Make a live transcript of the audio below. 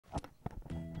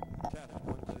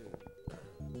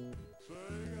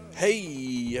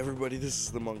Hey everybody, this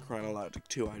is the Monk Chronologic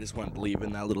 2. I just wanted to leave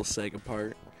in that little Sega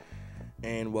part.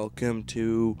 And welcome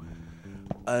to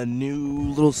a new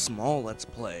little small Let's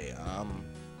Play.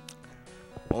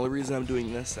 Only reason I'm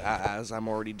doing this, as I'm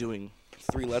already doing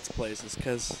 3 Let's Plays, is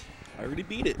because I already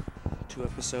beat it. 2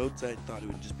 episodes. I thought it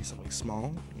would just be something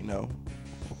small, you know.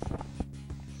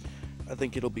 I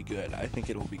think it'll be good.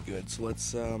 So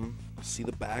let's see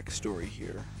the backstory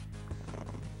here.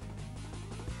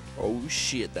 Oh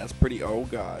shit, that's pretty. Oh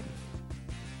god.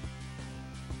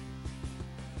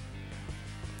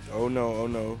 Oh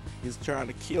no. He's trying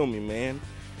to kill me, man.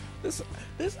 This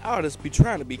artist be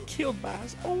trying to be killed by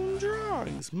his own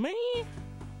drawings, man.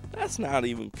 That's not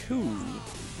even cool.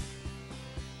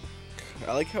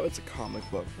 I like how it's a comic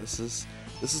book. This is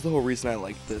the whole reason I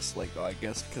like this. Like, I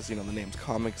guess because the name's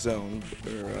Comic Zone,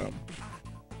 or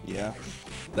yeah,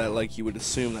 that like you would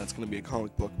assume that's gonna be a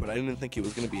comic book, but I didn't think it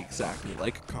was gonna be exactly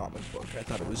like a comic book. I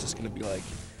thought it was just gonna be like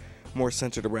more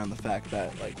centered around the fact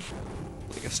that like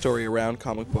a story around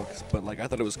comic books. But like I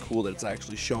thought it was cool that it's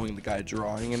actually showing the guy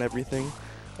drawing and everything.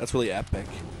 That's really epic.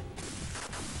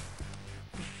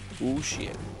 Ooh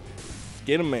shit!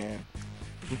 Get him, man!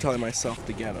 I'm telling myself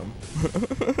to get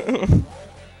him.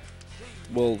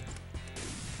 Well,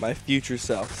 my future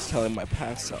self is telling my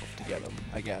past self to get him,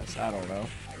 I guess. I don't know.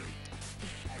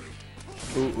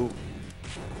 Ooh.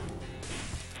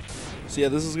 So yeah,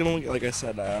 this is gonna look, like I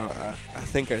said, I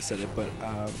think I said it, but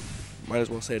might as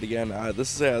well say it again.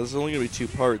 This is only gonna be 2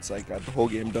 parts. I got the whole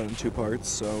game done in 2 parts,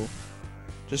 so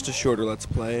just a shorter Let's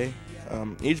Play.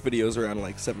 Each video is around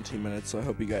like 17 minutes, so I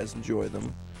hope you guys enjoy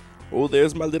them. Oh,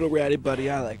 there's my little ratty buddy.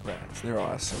 I like rats. They're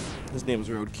awesome. His name's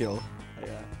Roadkill.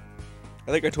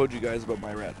 I think I told you guys about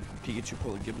my rat, Pikachu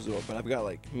Polygibzo, but I've got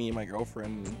like me and my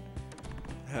girlfriend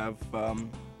have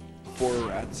 4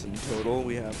 rats in total.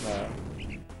 We have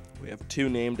 2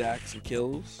 named Axe and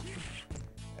Kills,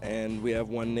 and we have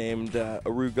 1 named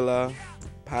Arugula,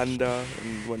 Panda,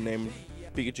 and 1 named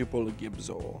Pikachu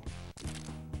Polygibzo.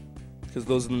 Because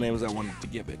those are the names I wanted to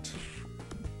give it.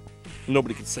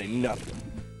 Nobody could say nothing.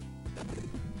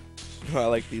 I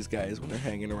like these guys when they're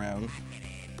hanging around.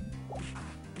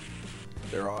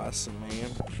 They're awesome,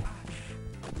 man.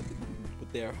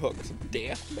 With their hooks of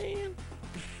death, man.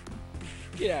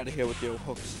 Get out of here with your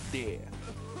hooks of death.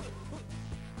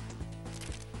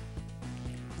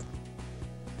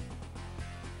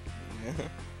 Yeah.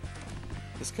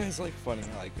 This guy's like funny,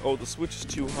 like, oh, the switch is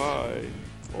too high.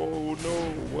 Oh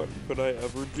no, what could I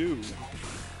ever do?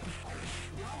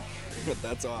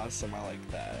 That's awesome, I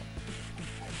like that.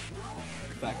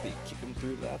 The fact that you kick him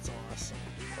through, that's awesome.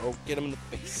 Oh, get him in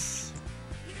the face.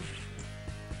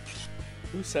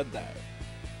 Who said that?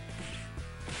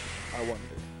 I wonder.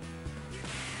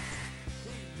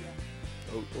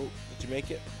 Oh, did you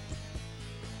make it?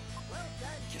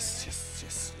 Yes.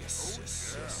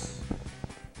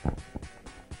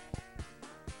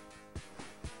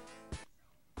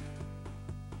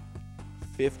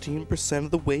 15%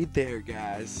 of the way there,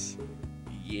 guys.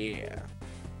 Yeah.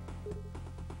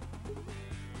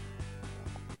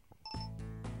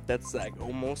 That's like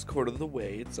almost quarter of the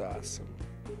way. It's awesome.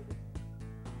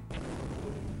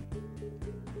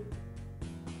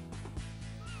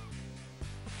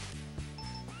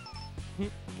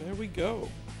 There we go.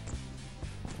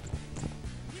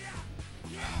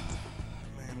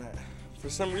 Man, for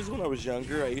some reason when I was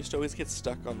younger, I used to always get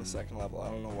stuck on the 2nd level.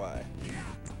 I don't know why.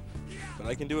 But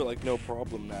I can do it like no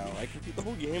problem now. I can beat the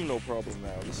whole game no problem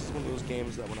now. This is one of those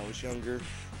games that when I was younger, it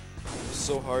was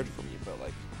so hard for me, but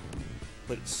like,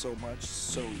 played it so much,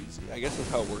 so easy. I guess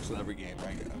that's how it works with every game,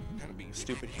 right? I'm kind of being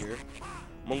stupid here.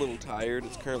 I'm a little tired.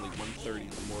 It's currently 1:30 in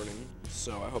the morning,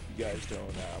 so I hope you guys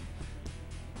don't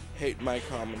hate my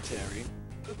commentary.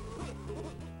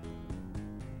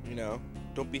 You know,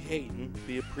 don't be hating,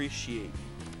 be appreciating.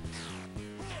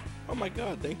 Oh my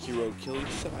god, thank you, Roadkill.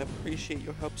 I appreciate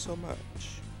your help so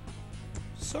much.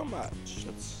 So much.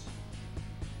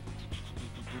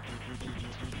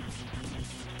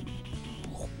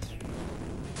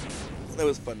 That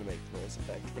was fun to make the noise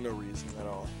effect for no reason at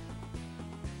all.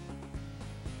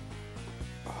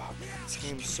 Oh man, this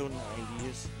game's so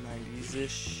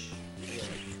 90s-ish. Yeah,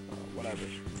 whatever.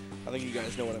 I think you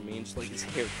guys know what I mean. Just like his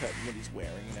haircut and what he's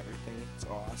wearing and everything. It's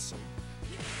awesome.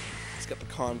 He's got the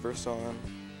Converse on.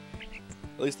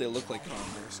 At least they look like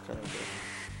Converse, kind of.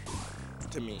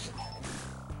 To me.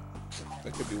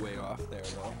 I could be way off there,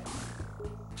 though.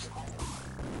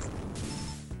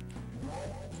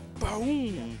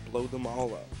 Boom! Blow them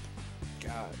all up.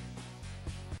 God.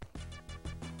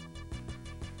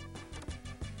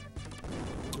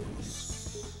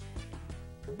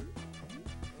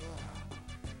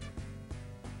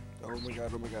 Oh my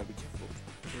god, be careful.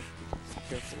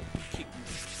 Careful. Kick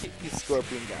these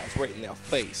scorpion guys right in their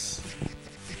face.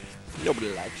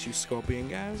 Nobody likes you, scorpion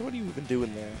guys. What are you even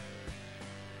doing there?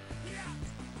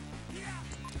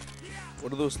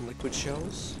 What are those liquid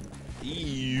shells?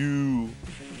 Ew.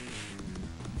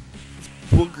 It's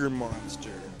booger monster.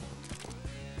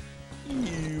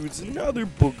 Ew, it's another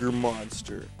booger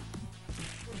monster.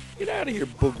 Get out of here,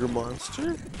 booger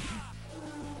monster.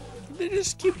 They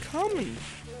just keep coming.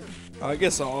 I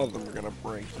guess all of them are gonna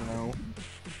break, you know.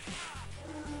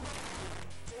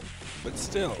 But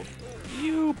still,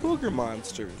 you booger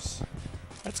monsters.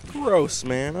 That's gross,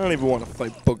 man. I don't even want to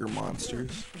fight booger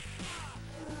monsters.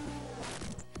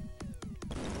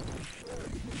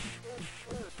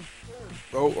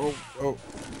 Oh.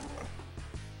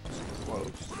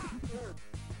 Close.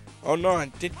 Oh no, I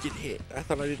did get hit. I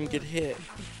thought I didn't get hit.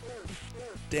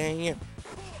 Dang it.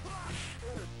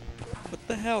 What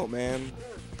the hell, man?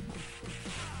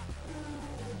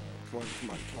 Come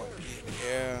on.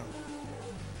 Yeah.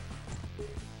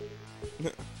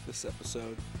 This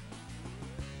episode.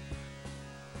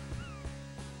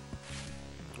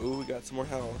 Ooh, we got some more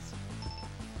health.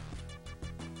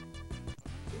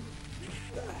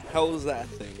 The hell is that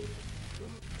thing?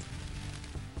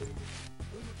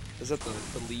 Is that the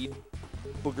lead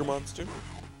booger monster?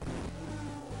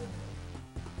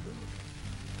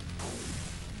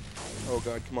 Oh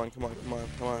god, come on.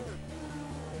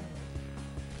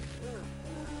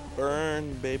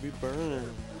 Burn, baby,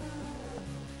 burn.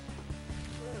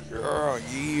 Yeah.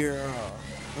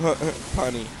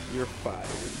 Honey, you're fired.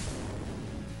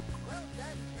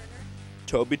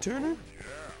 Toby Turner?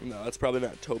 No, that's probably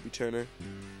not Toby Turner.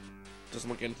 Doesn't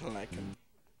look anything like him.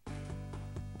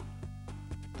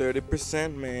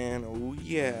 30%, man. Oh,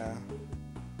 yeah.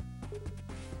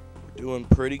 We're doing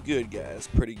pretty good, guys.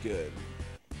 Pretty good.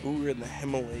 Ooh, we're in the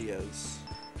Himalayas.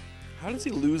 How does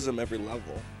he lose them every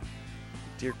level?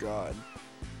 Dear God.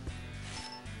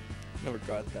 Never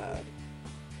got that.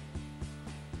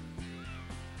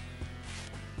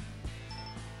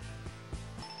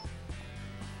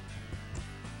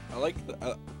 I like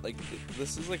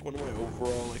this is like one of my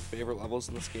overall like favorite levels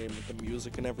in this game with the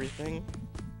music and everything.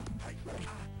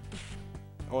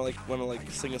 I want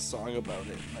to sing a song about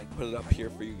it, and, like put it up here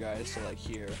for you guys to like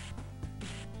hear.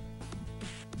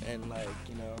 And like,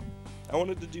 you know, I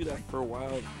wanted to do that for a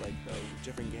while, like the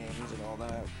different games and all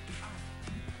that.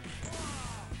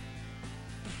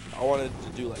 I wanted to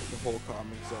do like the whole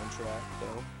Comix soundtrack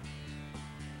though.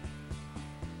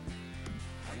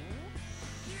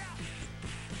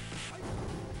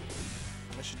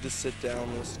 I should just sit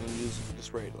down, listen to music, and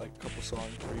just write like a couple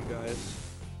songs for you guys.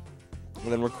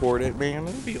 And then record it, man,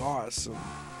 that'd be awesome.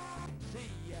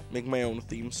 Make my own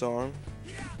theme song.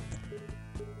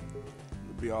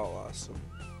 It'd be all awesome.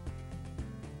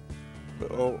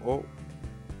 But oh,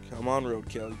 come on,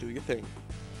 Roadkill, do your thing.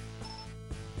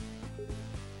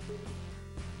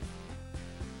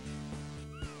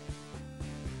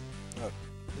 Oh,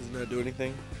 doesn't that do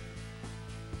anything?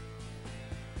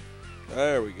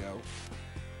 There we go.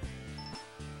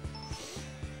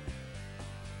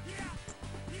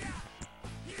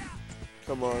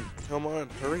 Come on,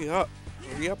 hurry up,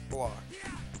 block.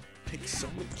 Takes so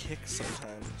many kicks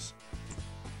sometimes.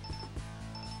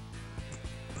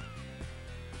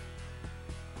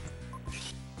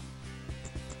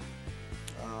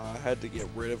 I had to get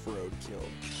rid of Roadkill.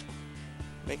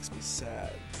 Makes me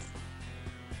sad.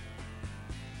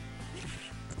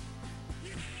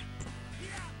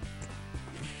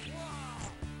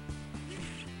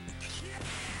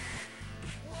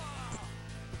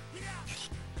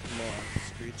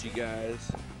 You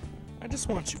guys, I just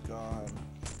want you gone.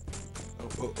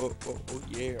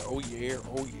 Oh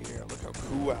yeah. Look how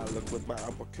cool I look with my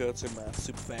uppercuts and my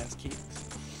super fast kicks.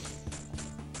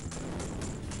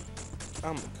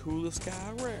 I'm the coolest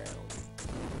guy around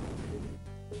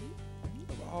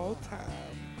of all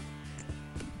time.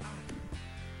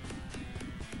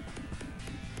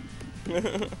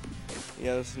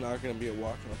 Yeah, this is not gonna be a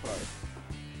walk in the park.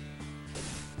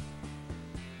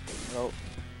 Oh.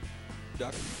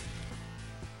 Duck.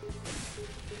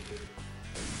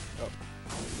 Oh.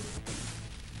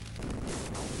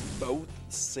 Both at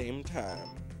the same time.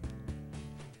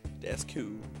 That's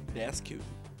cool.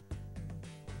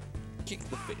 Kick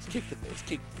the face.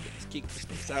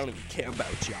 I don't even care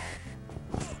about y'all.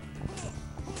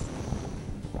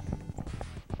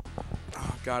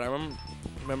 Oh god, I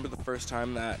remember the first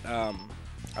time that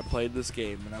I played this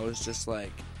game and I was just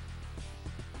like,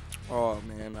 oh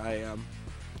man,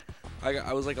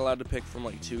 I was like allowed to pick from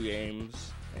like 2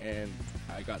 games, and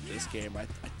I got this game. I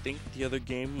think the other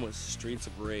game was Streets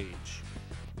of Rage.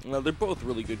 Well, they're both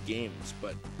really good games,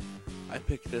 but I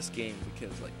picked this game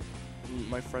because like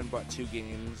my friend bought 2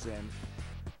 games and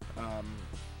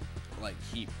like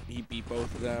he beat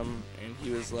both of them, and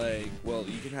he was like, well,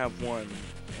 you can have one,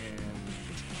 and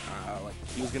like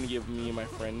he was gonna give me and my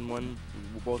friend one.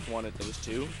 We both wanted those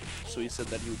 2, so he said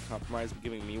that he would compromise by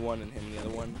giving me one and him the other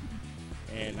one.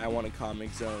 And I wanted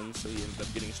Comix Zone, so he ended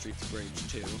up getting Streets of Rage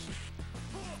 2.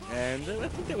 And I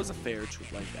think that was a fair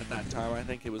choice. Like at that time, I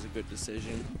think it was a good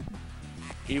decision.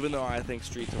 Even though I think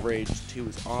Streets of Rage 2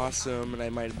 is awesome, and I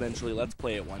might eventually let's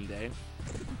play it one day.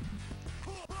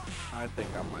 I think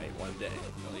I might one day,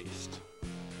 at least.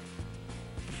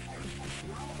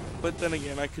 But then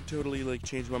again, I could totally like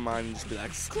change my mind and just be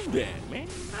like, screw that, man.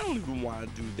 I don't even want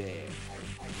to do that.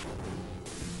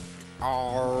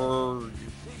 ARGH.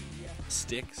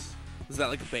 Sticks? Is that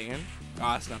like a band?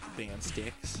 Oh, it's not the band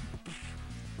Sticks.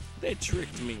 They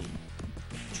tricked me.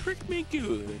 Tricked me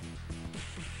good.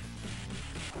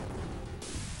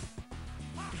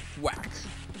 Whack.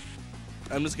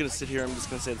 I'm just gonna sit here, I'm just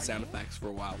gonna say the sound effects for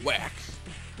a while. Whack.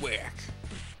 Whack.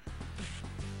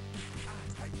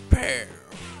 Pow.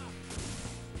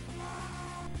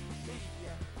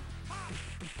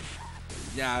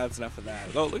 Yeah, that's enough of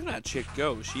that. Oh, look at that chick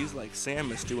go. She's like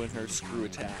Samus doing her screw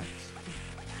attacks.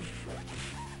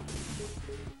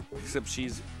 Except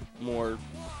she's more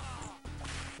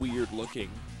weird looking.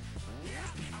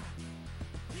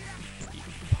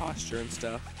 Posture and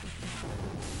stuff.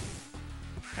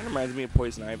 Kind of reminds me of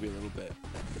Poison Ivy a little bit.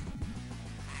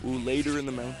 Ooh, later in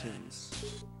the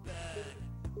mountains.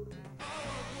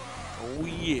 Oh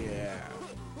yeah.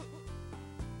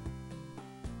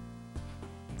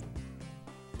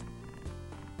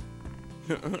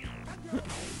 Oh,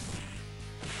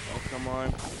 come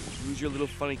on. Use your little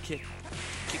funny kick.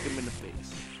 Kick him in the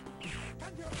face.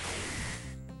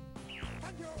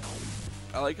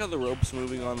 I like how the rope's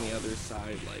moving on the other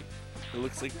side. Like, it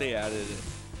looks like they added it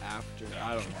after.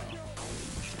 I don't know.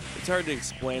 It's hard to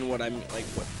explain what I mean, like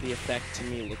what the effect to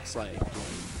me looks like.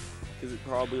 Because it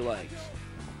probably like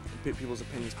people's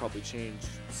opinions probably changed.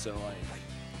 So like,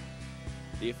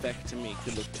 the effect to me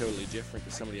could look totally different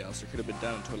to somebody else. It could have been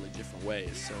done in totally different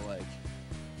ways. So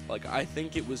like I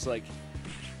think it was like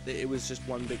it was just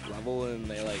one big level, and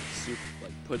they like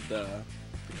put the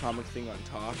comic thing on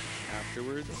top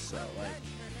afterwards. So like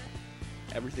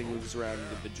everything moves around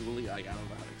individually. Like I don't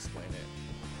know how to explain it.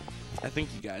 I think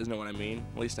you guys know what I mean.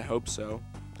 At least I hope so.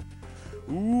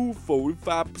 Ooh,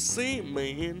 45%,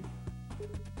 man.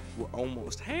 We're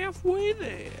almost halfway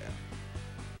there.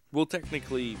 Well,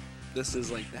 technically, this is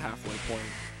like the halfway point.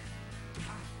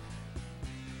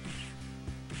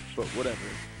 But whatever.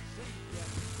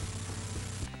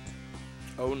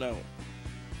 Oh no.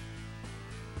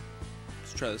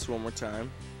 Let's try this one more time.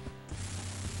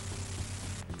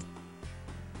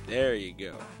 There you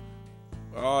go.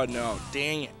 Oh no,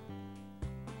 dang it.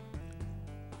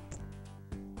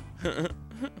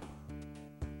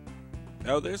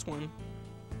 Oh, there's one.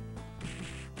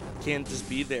 Can't just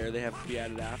be there, they have to be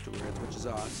added afterwards, which is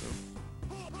awesome.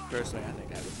 Personally, I think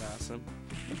that is awesome.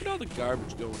 Look at all the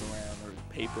garbage going around, or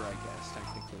paper, I guess,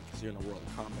 technically, because you're in a world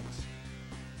of comics.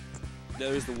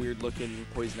 There's the weird looking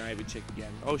Poison Ivy chick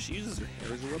again. Oh, she uses her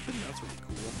hair as a weapon? That's really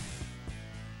cool.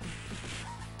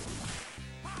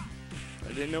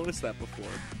 I didn't notice that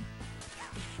before.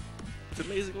 It's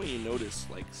amazing when you notice,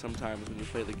 like, sometimes when you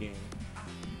play the game.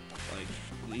 Like,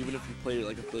 even if you played it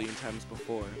like a billion times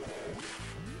before.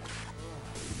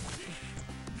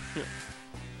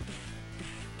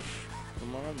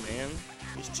 Come on, man.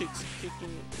 These chicks are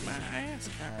kicking my ass,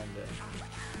 kinda.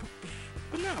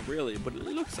 But not really, but it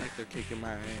looks like they're kicking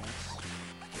my ass.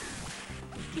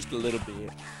 Just a little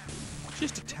bit.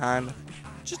 Just a tiny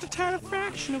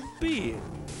fraction of a bit.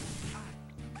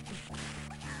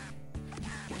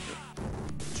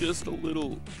 Just a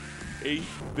little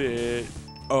 8-bit.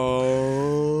 Oh,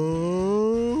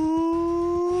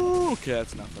 okay,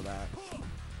 that's enough of that.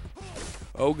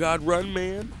 Oh God, run,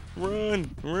 man. Run,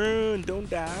 run, don't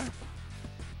die.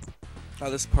 Oh,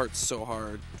 this part's so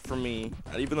hard for me,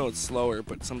 even though it's slower,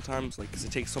 but sometimes, like, because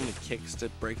it takes so many kicks to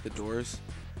break the doors.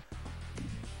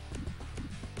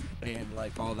 And,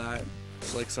 like, all that.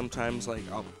 So, like, sometimes, like,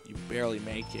 you barely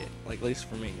make it. Like, at least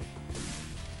for me.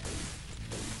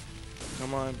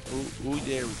 Come on. Ooh,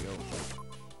 there we go.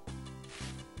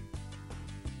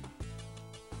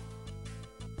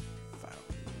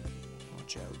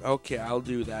 Watch out. Okay, I'll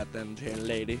do that then,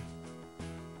 lady.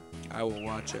 I will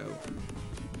watch out.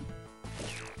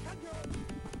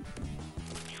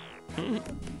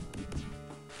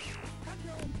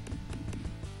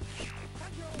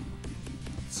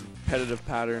 It's a repetitive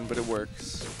pattern, but it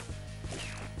works.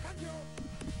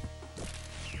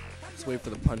 Let's wait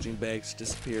for the punching bags to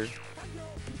disappear.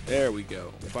 There we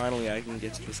go. Finally, I can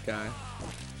get to this guy.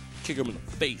 Kick him in the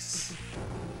face.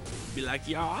 Be like,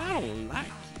 y'all, I don't like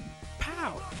you.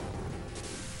 Pow!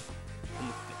 In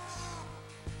the face.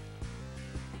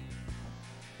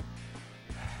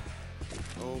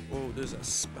 Oh, there's a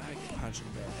spike punching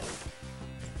bag.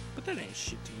 But that ain't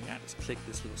shit to me. I just click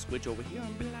this little switch over here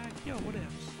and be like, yo, what else?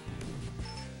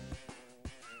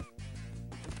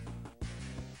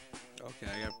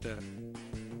 Okay, I have to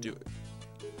do it.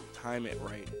 Time it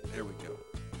right. There we go.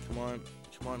 Come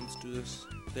on, let's do this.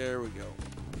 There we go.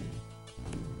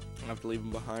 I have to leave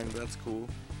him behind, but that's cool.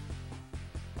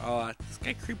 Oh, this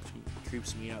guy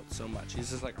creeps me out so much. He's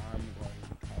just like, I'm going to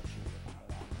touch you with my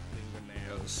long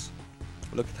fingernails.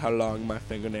 Look at how long my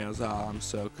fingernails are. I'm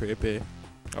so creepy.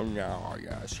 Oh no, oh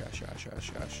gosh, gosh.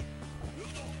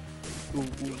 Ooh,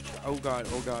 oh god.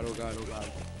 Oh god, no, oh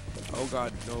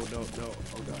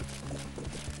god.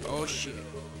 Oh shit.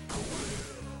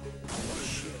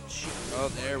 Shit. Oh,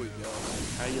 there we go.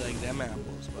 How do you like them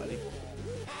apples, buddy?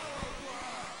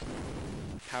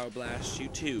 Power blast you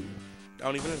too.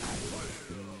 Don't even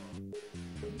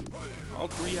all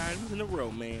 3 items in a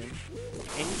row, man.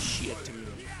 Ain't shit to me.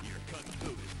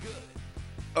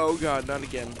 Oh god, not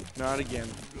again. Oh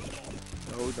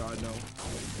god, no.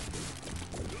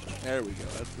 There we go.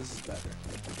 This is better.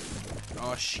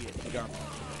 Oh shit, he got me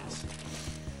anyways.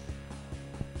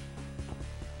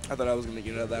 I thought I was gonna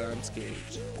get out of that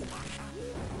unscathed.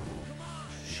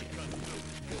 Shit.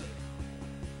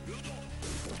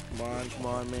 Come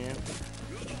on, man.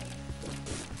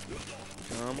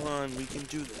 Come on, we can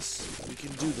do this. We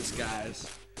can do this, guys.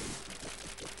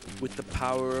 With the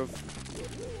power of,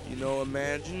 you know,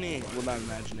 imagining. Well, not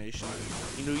imagination.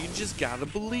 You know, you just gotta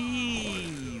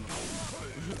believe.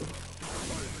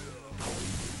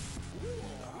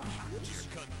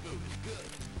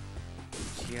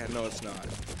 Yeah, no, it's not.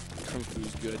 Kung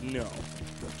Fu's good. No.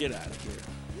 Get out of here.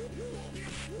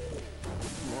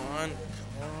 Come on.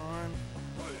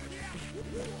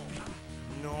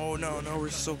 No, we're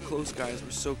so close, guys.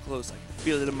 We're so close. I can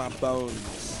feel it in my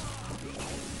bones.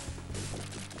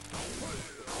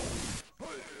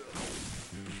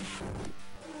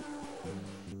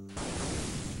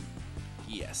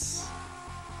 Yes.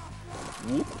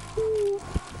 Whoop.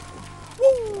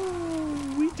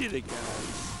 Woo! We did it, guys.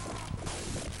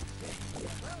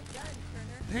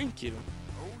 Thank you.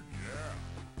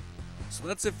 So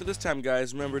that's it for this time,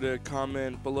 guys. Remember to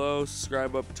comment below,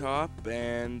 subscribe up top,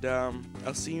 and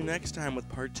I'll see you next time with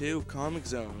part 2 of Comic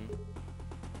Zone.